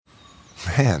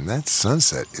Man, that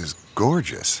sunset is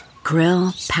gorgeous.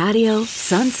 Grill, patio,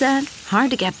 sunset.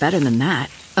 Hard to get better than that.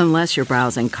 Unless you're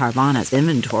browsing Carvana's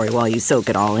inventory while you soak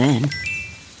it all in.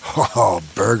 Oh,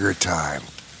 burger time.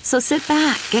 So sit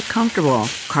back, get comfortable.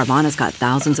 Carvana's got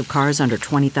thousands of cars under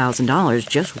 $20,000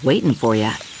 just waiting for you.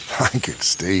 I could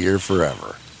stay here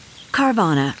forever.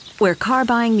 Carvana, where car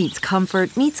buying meets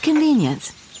comfort meets convenience.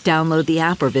 Download the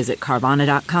app or visit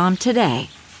Carvana.com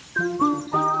today.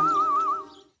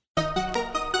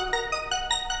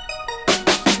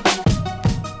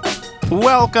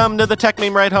 Welcome to the Tech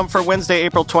Meme Ride Home for Wednesday,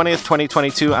 April 20th,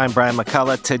 2022. I'm Brian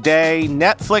McCullough. Today,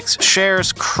 Netflix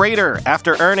shares crater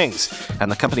after earnings, and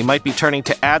the company might be turning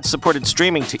to ad-supported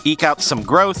streaming to eke out some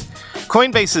growth.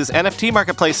 Coinbase's NFT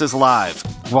marketplace is live.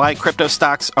 Why crypto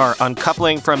stocks are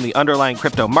uncoupling from the underlying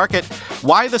crypto market.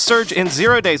 Why the surge in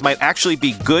 0 days might actually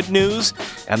be good news.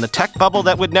 And the tech bubble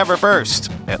that would never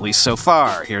burst, at least so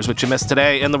far. Here's what you missed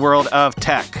today in the world of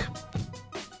tech.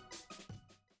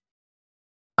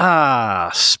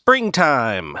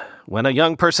 Springtime, when a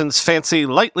young person's fancy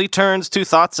lightly turns to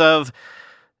thoughts of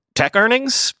tech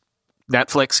earnings.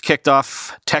 Netflix kicked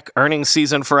off tech earnings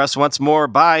season for us once more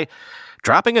by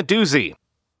dropping a doozy.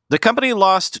 The company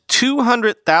lost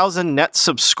 200,000 net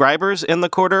subscribers in the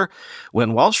quarter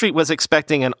when Wall Street was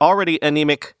expecting an already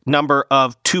anemic number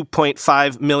of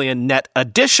 2.5 million net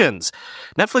additions.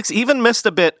 Netflix even missed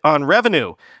a bit on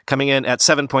revenue, coming in at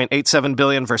 $7.87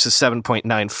 billion versus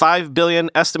 $7.95 billion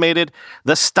estimated.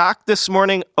 The stock this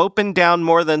morning opened down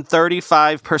more than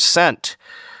 35%,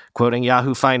 quoting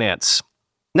Yahoo Finance.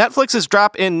 Netflix's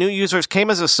drop in new users came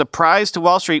as a surprise to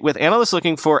Wall Street, with analysts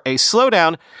looking for a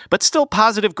slowdown, but still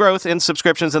positive growth in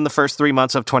subscriptions in the first 3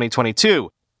 months of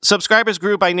 2022. Subscribers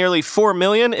grew by nearly 4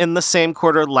 million in the same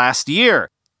quarter last year.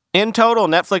 In total,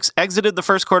 Netflix exited the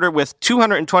first quarter with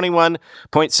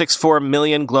 221.64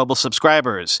 million global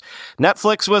subscribers.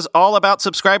 Netflix was all about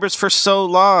subscribers for so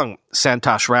long,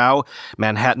 Santosh Rao,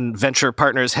 Manhattan Venture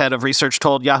Partners head of research,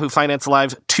 told Yahoo Finance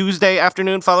Live Tuesday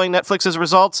afternoon following Netflix's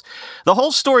results. The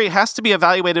whole story has to be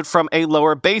evaluated from a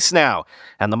lower base now,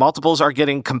 and the multiples are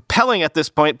getting compelling at this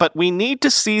point, but we need to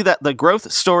see that the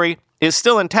growth story is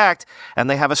still intact, and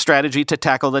they have a strategy to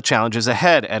tackle the challenges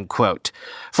ahead, end quote.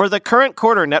 For the current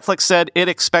quarter, Netflix said it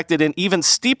expected an even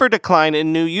steeper decline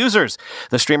in new users.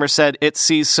 The streamer said it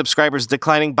sees subscribers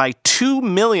declining by 2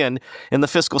 million in the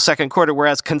fiscal second quarter,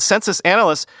 whereas consensus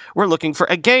analysts were looking for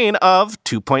a gain of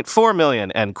 2.4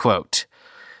 million, end quote.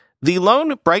 The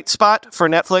lone bright spot for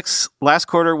Netflix last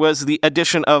quarter was the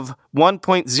addition of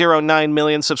 1.09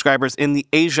 million subscribers in the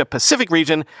Asia-Pacific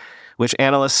region, which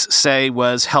analysts say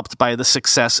was helped by the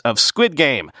success of Squid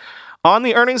Game. On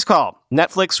the earnings call,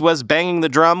 Netflix was banging the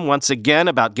drum once again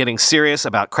about getting serious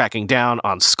about cracking down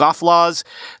on scofflaws.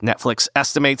 Netflix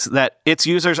estimates that its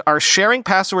users are sharing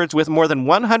passwords with more than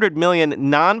 100 million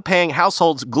non-paying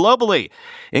households globally,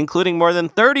 including more than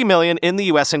 30 million in the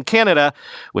US and Canada,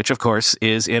 which of course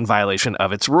is in violation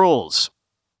of its rules.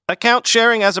 Account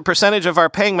sharing as a percentage of our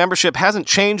paying membership hasn't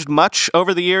changed much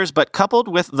over the years, but coupled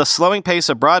with the slowing pace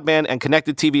of broadband and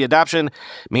connected TV adoption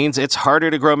means it's harder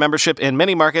to grow membership in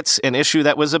many markets, an issue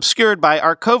that was obscured by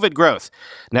our COVID growth,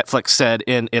 Netflix said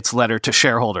in its letter to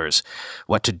shareholders.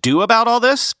 What to do about all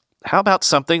this? How about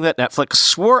something that Netflix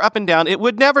swore up and down it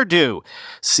would never do?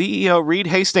 CEO Reed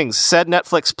Hastings said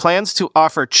Netflix plans to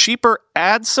offer cheaper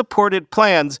ad-supported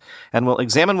plans and will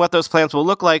examine what those plans will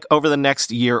look like over the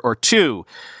next year or two,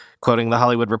 quoting The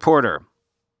Hollywood Reporter.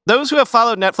 Those who have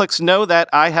followed Netflix know that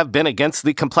I have been against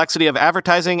the complexity of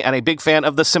advertising and a big fan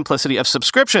of the simplicity of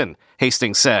subscription,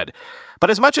 Hastings said. But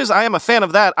as much as I am a fan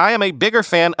of that, I am a bigger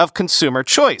fan of consumer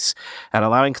choice, and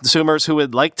allowing consumers who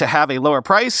would like to have a lower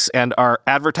price and are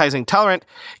advertising tolerant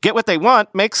get what they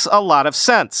want makes a lot of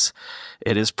sense.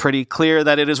 It is pretty clear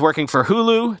that it is working for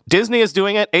Hulu. Disney is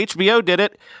doing it. HBO did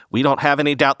it. We don't have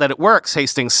any doubt that it works,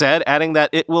 Hastings said, adding that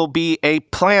it will be a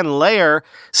plan layer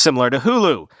similar to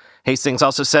Hulu. Hastings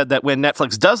also said that when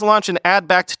Netflix does launch an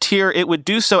ad-backed tier, it would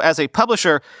do so as a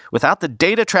publisher without the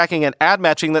data tracking and ad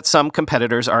matching that some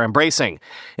competitors are embracing.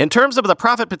 In terms of the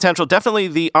profit potential, definitely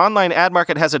the online ad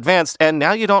market has advanced, and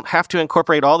now you don't have to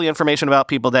incorporate all the information about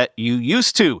people that you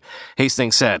used to,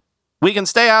 Hastings said. We can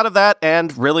stay out of that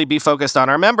and really be focused on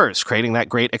our members, creating that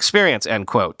great experience, end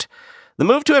quote. The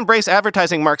move to embrace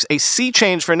advertising marks a sea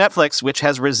change for Netflix, which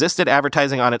has resisted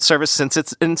advertising on its service since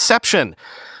its inception.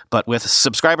 But with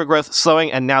subscriber growth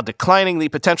slowing and now declining, the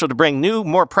potential to bring new,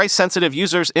 more price-sensitive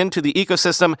users into the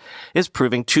ecosystem is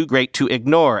proving too great to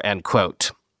ignore, end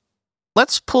quote.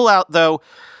 Let's pull out, though,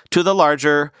 to the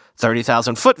larger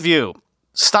 30,000-foot view.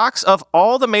 Stocks of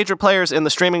all the major players in the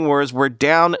streaming wars were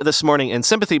down this morning in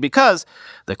sympathy because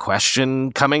the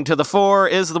question coming to the fore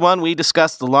is the one we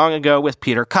discussed long ago with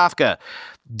Peter Kafka.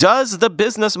 Does the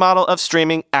business model of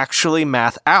streaming actually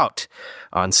math out?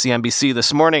 On CNBC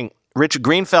this morning, Rich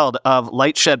Greenfeld of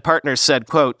Lightshed Partners said,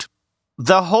 quote,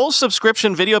 "The whole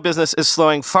subscription video business is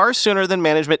slowing far sooner than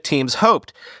management teams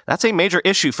hoped. That's a major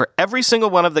issue for every single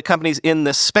one of the companies in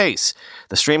this space.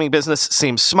 The streaming business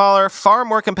seems smaller, far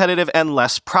more competitive, and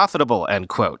less profitable," end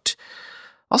quote.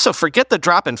 Also, forget the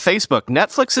drop in Facebook.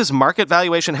 Netflix's market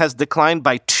valuation has declined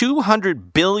by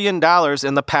 $200 billion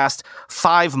in the past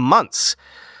 5 months.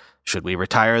 Should we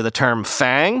retire the term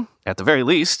FANG? At the very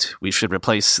least, we should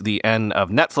replace the N of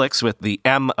Netflix with the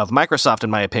M of Microsoft, in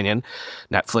my opinion.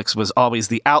 Netflix was always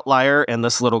the outlier in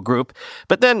this little group.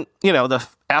 But then, the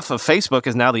F of Facebook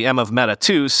is now the M of Meta,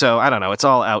 too, so I don't know, it's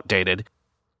all outdated.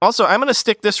 Also, I'm going to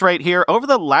stick this right here. Over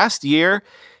the last year,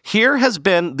 here has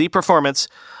been the performance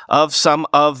of some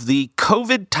of the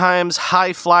COVID times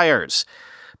high flyers.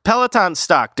 Peloton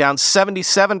stock down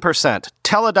 77%,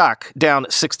 Teladoc down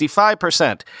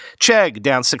 65%, Chegg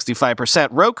down 65%,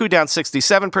 Roku down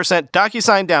 67%,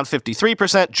 DocuSign down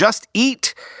 53%, Just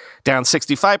Eat down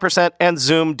 65%, and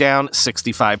Zoom down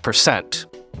 65%.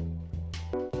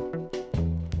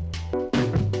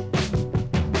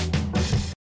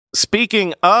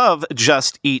 Speaking of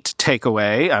Just Eat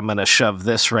Takeaway, I'm going to shove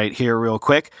this right here real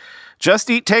quick.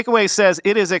 Just Eat Takeaway says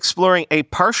it is exploring a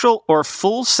partial or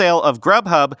full sale of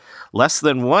Grubhub less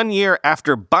than 1 year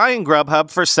after buying Grubhub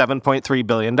for $7.3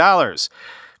 billion.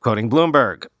 Quoting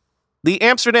Bloomberg, the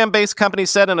Amsterdam-based company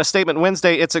said in a statement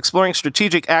Wednesday it's exploring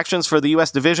strategic actions for the U.S.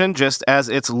 division just as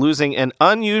it's losing an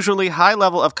unusually high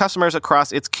level of customers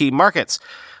across its key markets.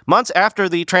 Months after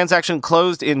the transaction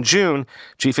closed in June,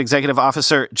 Chief Executive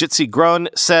Officer Jitse Groen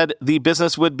said the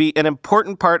business would be an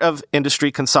important part of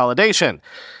industry consolidation.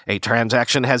 A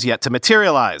transaction has yet to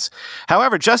materialize.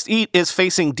 However, Just Eat is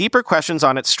facing deeper questions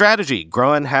on its strategy.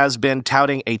 Groen has been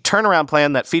touting a turnaround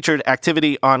plan that featured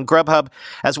activity on Grubhub,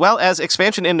 as well as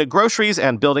expansion into groceries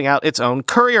and building out its own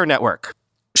courier network.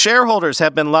 Shareholders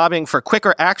have been lobbying for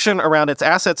quicker action around its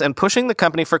assets and pushing the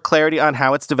company for clarity on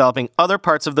how it's developing other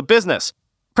parts of the business.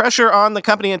 Pressure on the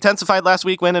company intensified last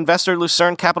week when investor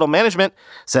Lucerne Capital Management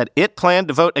said it planned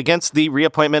to vote against the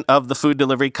reappointment of the food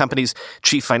delivery company's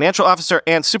chief financial officer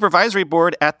and supervisory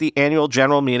board at the annual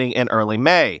general meeting in early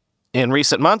May. In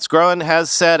recent months, Groen has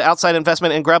said outside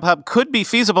investment in Grubhub could be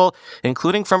feasible,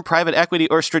 including from private equity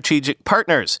or strategic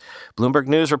partners. Bloomberg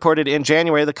News reported in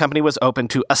January the company was open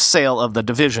to a sale of the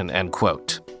division, end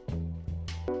quote.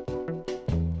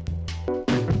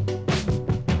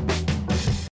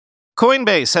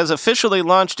 Coinbase has officially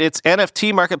launched its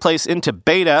NFT marketplace into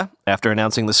beta after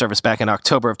announcing the service back in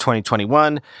October of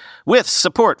 2021, with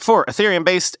support for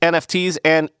Ethereum-based NFTs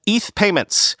and ETH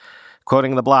payments.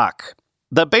 Quoting the block,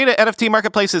 the beta NFT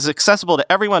marketplace is accessible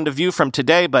to everyone to view from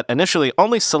today, but initially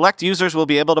only select users will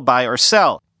be able to buy or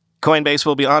sell. Coinbase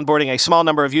will be onboarding a small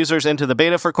number of users into the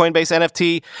beta for Coinbase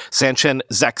NFT. Sanchen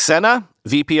Saxena,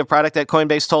 VP of product at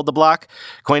Coinbase, told the block.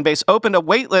 Coinbase opened a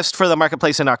waitlist for the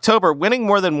marketplace in October, winning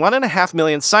more than 1.5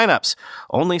 million signups.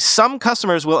 Only some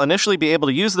customers will initially be able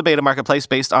to use the beta marketplace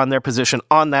based on their position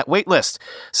on that waitlist,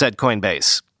 said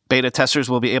Coinbase. Beta testers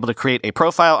will be able to create a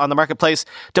profile on the marketplace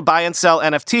to buy and sell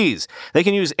NFTs. They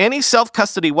can use any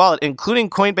self-custody wallet, including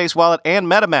Coinbase Wallet and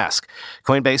MetaMask.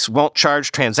 Coinbase won't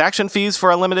charge transaction fees for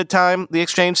a limited time, the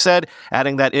exchange said,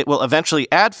 adding that it will eventually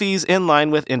add fees in line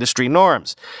with industry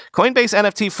norms. Coinbase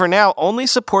NFT for now only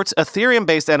supports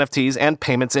Ethereum-based NFTs and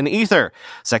payments in Ether.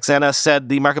 Saxena said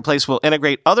the marketplace will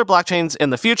integrate other blockchains in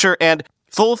the future and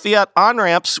full fiat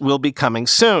on-ramps will be coming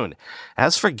soon.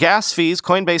 As for gas fees,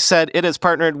 Coinbase said it has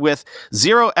partnered with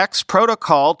 0x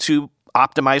Protocol to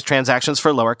optimize transactions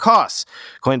for lower costs.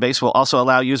 Coinbase will also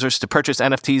allow users to purchase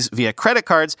NFTs via credit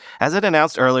cards, as it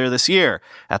announced earlier this year.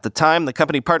 At the time, the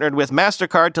company partnered with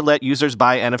MasterCard to let users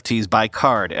buy NFTs by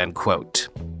card, end quote.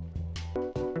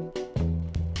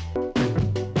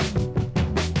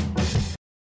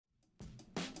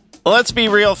 Let's be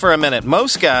real for a minute.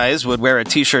 Most guys would wear a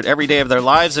t-shirt every day of their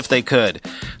lives if they could.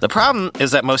 The problem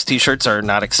is that most t-shirts are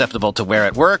not acceptable to wear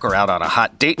at work or out on a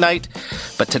hot date night.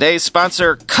 But today's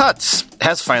sponsor, Cuts,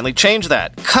 has finally changed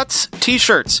that. Cuts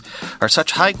t-shirts are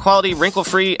such high-quality,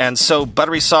 wrinkle-free, and so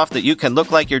buttery soft that you can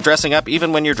look like you're dressing up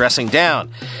even when you're dressing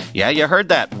down. Yeah, you heard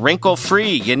that.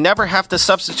 Wrinkle-free. You never have to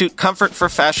substitute comfort for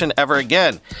fashion ever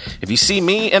again. If you see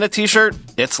me in a t-shirt,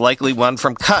 it's likely one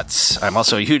from Cuts. I'm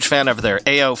also a huge fan of their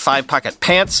AO 5-pocket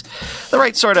pants. The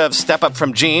right sort of step up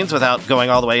from jeans without going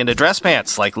all the way into dress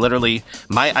pants, like literally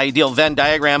my ideal Venn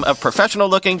diagram of professional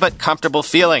looking but comfortable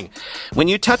feeling. When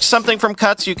you touch something from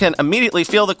Cuts, you can immediately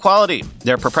feel the quality.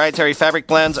 Their proprietary fabric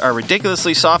blends are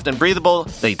ridiculously soft and breathable,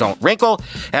 they don't wrinkle,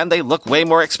 and they look way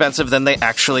more expensive than they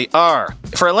actually are.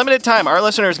 For a limited time, our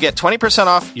listeners get 20%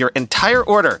 off your entire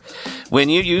order when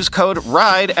you use code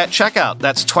RIDE at checkout.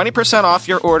 That's 20% off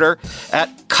your order at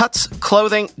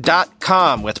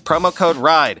cutsclothing.com with promo code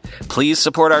RIDE. Please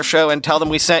support our show and tell them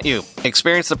we sent you.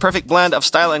 Experience the perfect blend of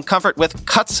style and comfort with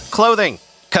Cuts Clothing.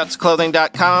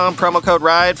 Cutsclothing.com, promo code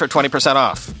RIDE for 20%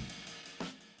 off.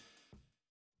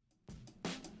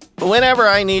 Whenever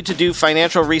I need to do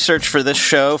financial research for this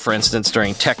show, for instance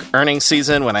during tech earnings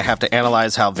season when I have to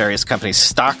analyze how various companies'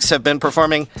 stocks have been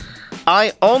performing,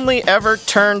 I only ever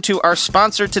turn to our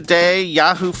sponsor today,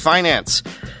 Yahoo Finance.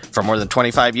 For more than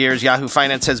 25 years, Yahoo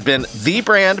Finance has been the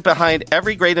brand behind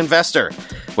every great investor.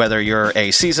 Whether you're a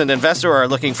seasoned investor or are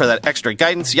looking for that extra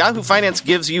guidance, Yahoo Finance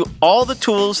gives you all the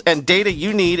tools and data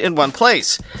you need in one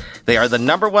place. They are the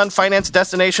 #1 finance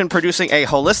destination producing a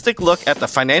holistic look at the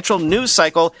financial news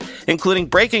cycle, including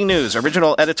breaking news,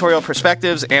 original editorial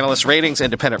perspectives, analyst ratings,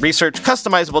 independent research,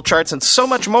 customizable charts, and so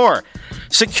much more.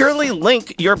 Securely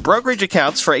link your brokerage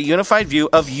accounts for a unified view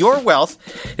of your wealth,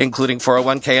 including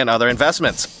 401k and other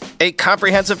investments. A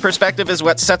comprehensive perspective is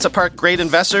what sets apart great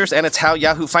investors, and it's how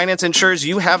Yahoo Finance ensures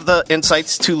you have the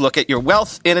insights to look at your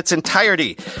wealth in its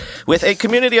entirety. With a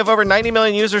community of over 90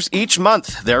 million users each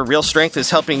month, their real strength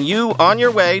is helping you on your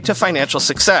way to financial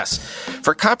success.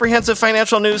 For comprehensive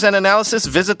financial news and analysis,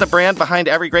 visit the brand behind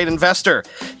every great investor,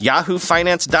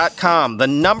 yahoofinance.com, the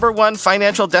 #1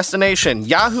 financial destination,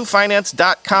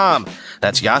 yahoofinance.com.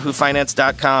 That's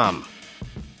yahoofinance.com.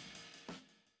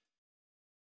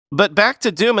 But back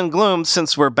to doom and gloom,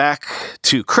 since we're back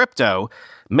to crypto,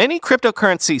 many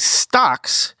cryptocurrency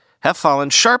stocks have fallen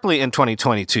sharply in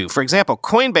 2022. For example,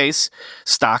 Coinbase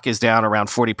stock is down around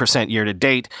 40% year to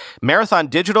date. Marathon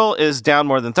Digital is down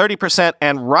more than 30%,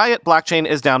 and Riot Blockchain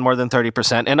is down more than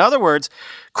 30%. In other words,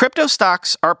 crypto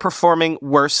stocks are performing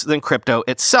worse than crypto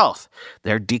itself.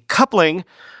 They're decoupling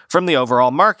from the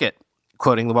overall market,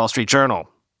 quoting the Wall Street Journal.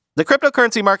 The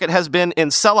cryptocurrency market has been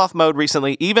in sell-off mode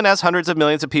recently, even as hundreds of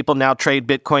millions of people now trade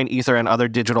Bitcoin, Ether, and other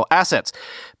digital assets.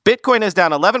 Bitcoin is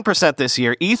down 11% this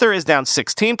year. Ether is down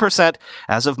 16%.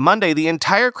 As of Monday, the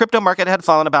entire crypto market had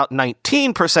fallen about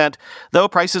 19%, though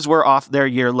prices were off their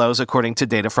year lows, according to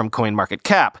data from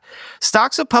CoinMarketCap.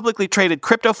 Stocks of publicly traded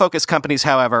crypto-focused companies,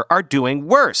 however, are doing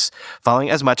worse, falling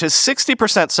as much as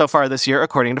 60% so far this year,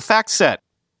 according to FactSet.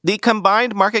 The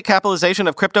combined market capitalization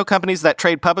of crypto companies that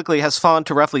trade publicly has fallen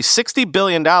to roughly $60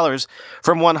 billion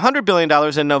from $100 billion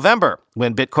in November,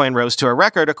 when Bitcoin rose to a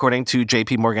record, according to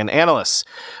JP Morgan analysts.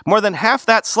 More than half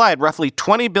that slide, roughly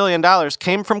 $20 billion,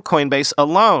 came from Coinbase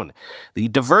alone. The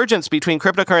divergence between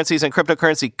cryptocurrencies and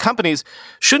cryptocurrency companies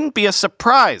shouldn't be a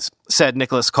surprise, said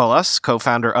Nicholas Colas,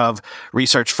 co-founder of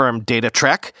research firm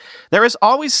DataTrek. There is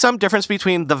always some difference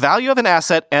between the value of an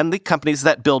asset and the companies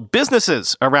that build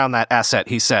businesses around that asset,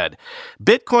 he said.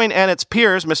 Bitcoin and its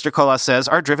peers, Mr. Colas says,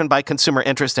 are driven by consumer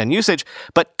interest and usage,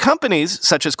 but companies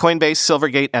such as Coinbase,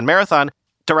 Silvergate, and Marathon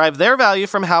derive their value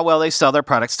from how well they sell their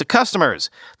products to customers.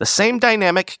 The same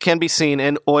dynamic can be seen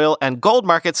in oil and gold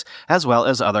markets as well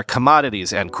as other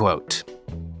commodities, end quote.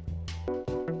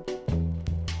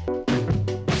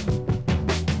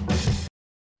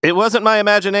 It wasn't my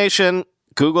imagination.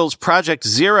 Google's Project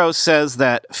Zero says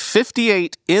that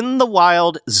 58 in the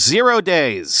wild 0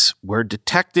 days were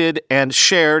detected and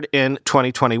shared in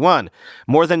 2021,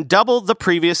 more than double the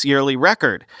previous yearly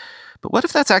record. But what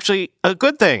if that's actually a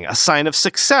good thing, a sign of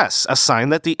success, a sign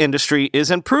that the industry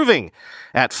is improving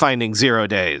at finding 0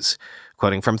 days?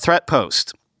 Quoting from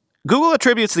ThreatPost. Google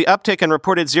attributes the uptick in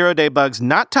reported zero-day bugs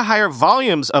not to higher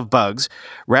volumes of bugs,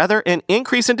 rather an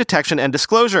increase in detection and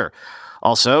disclosure.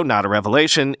 Also, not a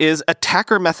revelation, is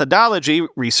attacker methodology,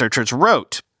 researchers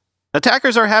wrote.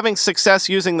 Attackers are having success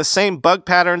using the same bug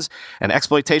patterns and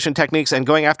exploitation techniques and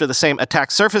going after the same attack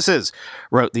surfaces,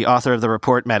 wrote the author of the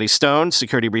report, Maddie Stone,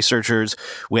 security researchers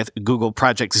with Google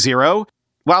Project Zero.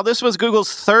 While this was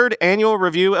Google's third annual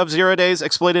review of 0 days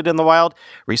exploited in the wild,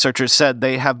 researchers said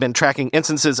they have been tracking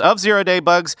instances of 0 day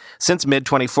bugs since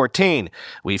mid-2014.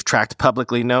 We've tracked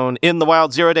publicly known in the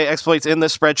wild 0 day exploits in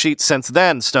this spreadsheet since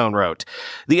then, Stone wrote.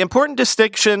 The important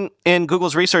distinction in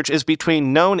Google's research is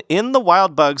between known in the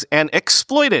wild bugs and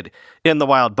exploited in the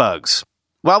wild bugs.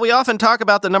 While we often talk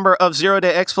about the number of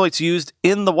zero-day exploits used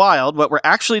in the wild, what we're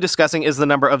actually discussing is the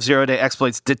number of zero-day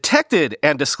exploits detected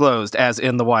and disclosed as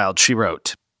in the wild, she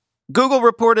wrote. Google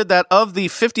reported that of the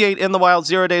 58 in the wild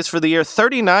 0 days for the year,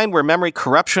 39 were memory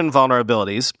corruption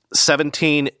vulnerabilities,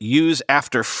 17 use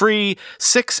after free,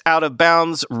 6 out of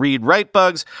bounds read-write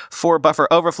bugs, 4 buffer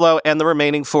overflow, and the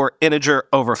remaining 4 integer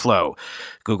overflow.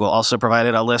 Google also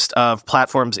provided a list of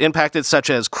platforms impacted, such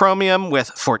as Chromium with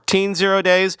 14 0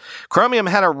 days. Chromium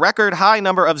had a record high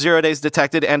number of 0 days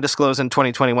detected and disclosed in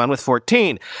 2021 with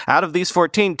 14. Out of these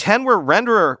 14, 10 were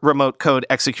renderer remote code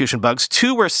execution bugs,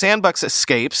 2 were sandbox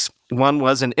escapes, 1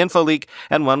 was an info leak,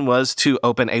 and 1 was to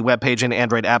open a web page in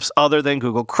Android apps other than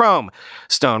Google Chrome,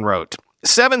 Stone wrote.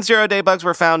 7 zero-day bugs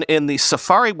were found in the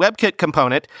Safari WebKit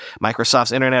component.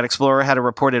 Microsoft's Internet Explorer had a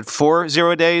reported 4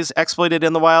 0 days exploited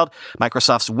in the wild.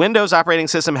 Microsoft's Windows operating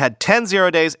system had 10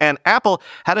 0 days, and Apple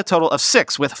had a total of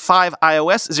 6, with 5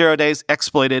 iOS 0 days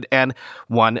exploited and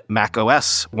 1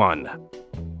 macOS 1.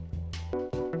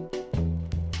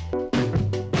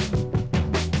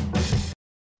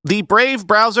 The Brave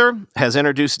browser has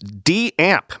introduced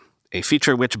DAMP, a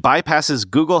feature which bypasses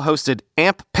Google-hosted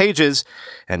AMP pages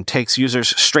and takes users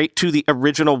straight to the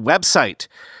original website.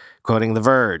 Quoting The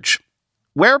Verge,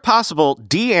 "Where possible,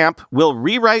 DAMP will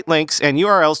rewrite links and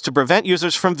URLs to prevent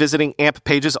users from visiting AMP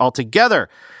pages altogether,"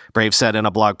 Brave said in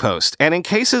a blog post. And in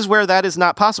cases where that is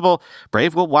not possible,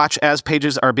 Brave will watch as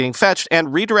pages are being fetched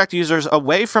and redirect users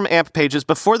away from AMP pages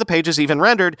before the page is even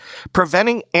rendered,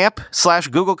 preventing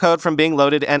AMP/Google code from being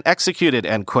loaded and executed,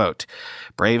 end quote.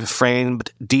 Brave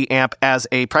framed DAMP as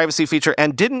a privacy feature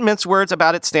and didn't mince words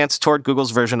about its stance toward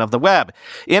Google's version of the web.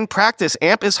 In practice,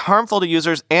 AMP is harmful to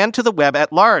users and to the web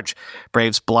at large,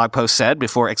 Brave's blog post said,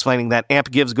 before explaining that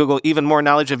AMP gives Google even more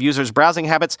knowledge of users' browsing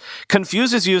habits,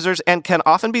 confuses users, and can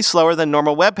often be slower than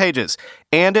normal web pages.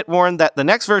 And it warned that the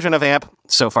next version of AMP,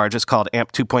 so far just called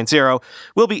AMP 2.0,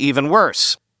 will be even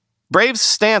worse. Brave's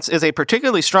stance is a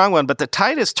particularly strong one, but the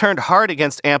tide has turned hard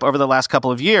against AMP over the last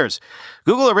couple of years.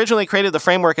 Google originally created the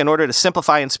framework in order to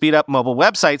simplify and speed up mobile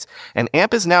websites, and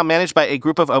AMP is now managed by a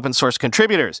group of open source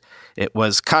contributors. It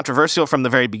was controversial from the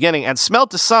very beginning and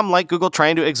smelled to some like Google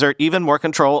trying to exert even more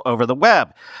control over the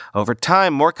web. Over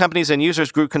time, more companies and users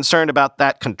grew concerned about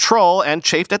that control and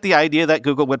chafed at the idea that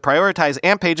Google would prioritize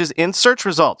AMP pages in search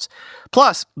results.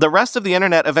 Plus, the rest of the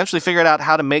internet eventually figured out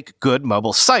how to make good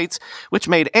mobile sites, which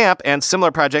made AMP and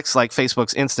similar projects like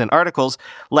Facebook's Instant Articles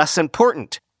less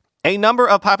important. A number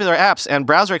of popular apps and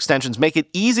browser extensions make it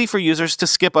easy for users to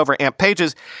skip over AMP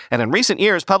pages, and in recent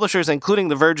years, publishers, including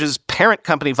The Verge's parent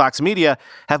company Vox Media,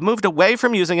 have moved away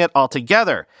from using it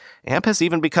altogether. AMP has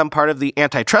even become part of the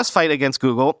antitrust fight against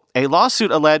Google. A lawsuit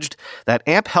alleged that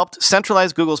AMP helped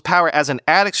centralize Google's power as an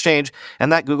ad exchange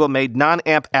and that Google made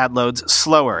non-AMP ad loads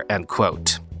slower, end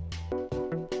quote.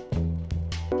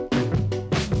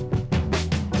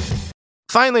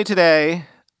 Finally today,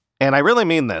 and I really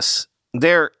mean this,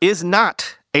 there is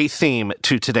not a theme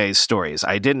to today's stories.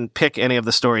 I didn't pick any of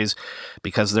the stories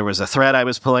because there was a thread I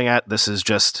was pulling at. This is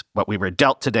just what we were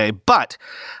dealt today. But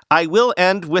I will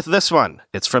end with this one.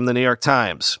 It's from the New York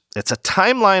Times. It's a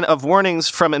timeline of warnings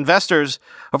from investors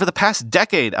over the past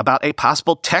decade about a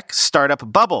possible tech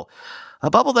startup bubble. A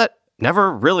bubble that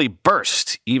never really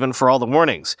burst, even for all the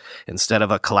warnings. Instead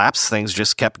of a collapse, things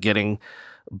just kept getting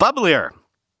bubblier.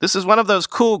 This is one of those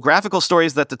cool graphical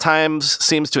stories that the Times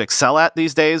seems to excel at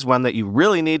these days, one that you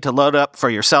really need to load up for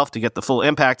yourself to get the full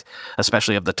impact,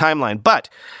 especially of the timeline. But,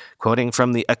 quoting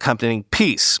from the accompanying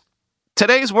piece,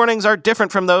 "Today's warnings are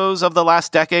different from those of the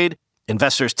last decade.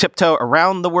 Investors tiptoe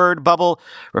around the word bubble,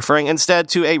 referring instead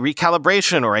to a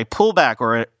recalibration or a pullback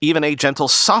or even a gentle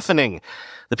softening.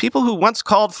 The people who once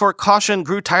called for caution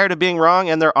grew tired of being wrong,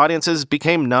 and their audiences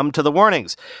became numb to the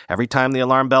warnings. Every time the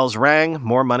alarm bells rang,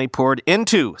 more money poured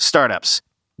into startups.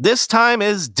 This time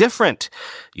is different.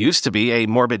 Used to be a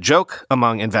morbid joke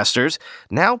among investors.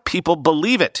 Now people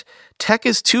believe it. Tech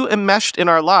is too enmeshed in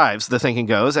our lives, the thinking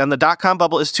goes, and the dot-com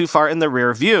bubble is too far in the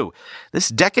rear view. This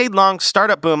decade-long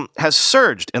startup boom has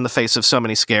surged in the face of so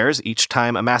many scares, each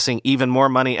time amassing even more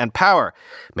money and power.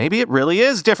 Maybe it really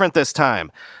is different this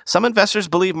time. Some investors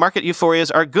believe market euphorias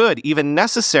are good, even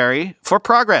necessary for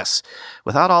progress.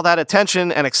 Without all that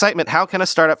attention and excitement, how can a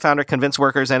startup founder convince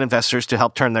workers and investors to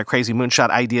help turn their crazy moonshot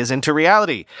ideas into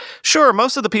reality? Sure,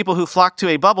 most of the people who flock to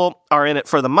a bubble are in it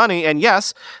for the money, and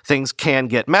yes, things can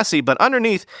get messy, but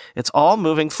underneath, it's all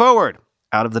moving forward.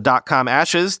 Out of the dot-com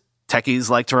ashes, techies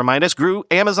like to remind us, grew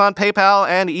Amazon, PayPal,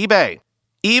 and eBay.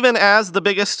 Even as the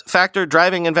biggest factor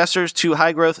driving investors to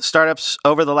high-growth startups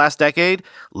over the last decade,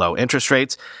 low interest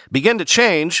rates, begin to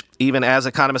change, even as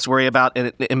economists worry about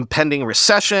an impending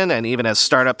recession and even as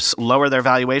startups lower their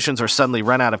valuations or suddenly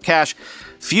run out of cash,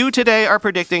 few today are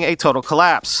predicting a total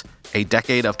collapse. A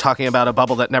decade of talking about a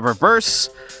bubble that never bursts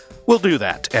will do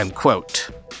that, end quote.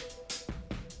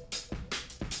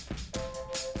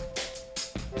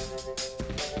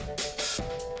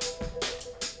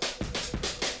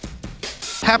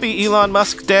 Happy Elon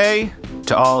Musk Day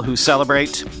to all who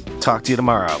celebrate. Talk to you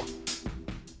tomorrow.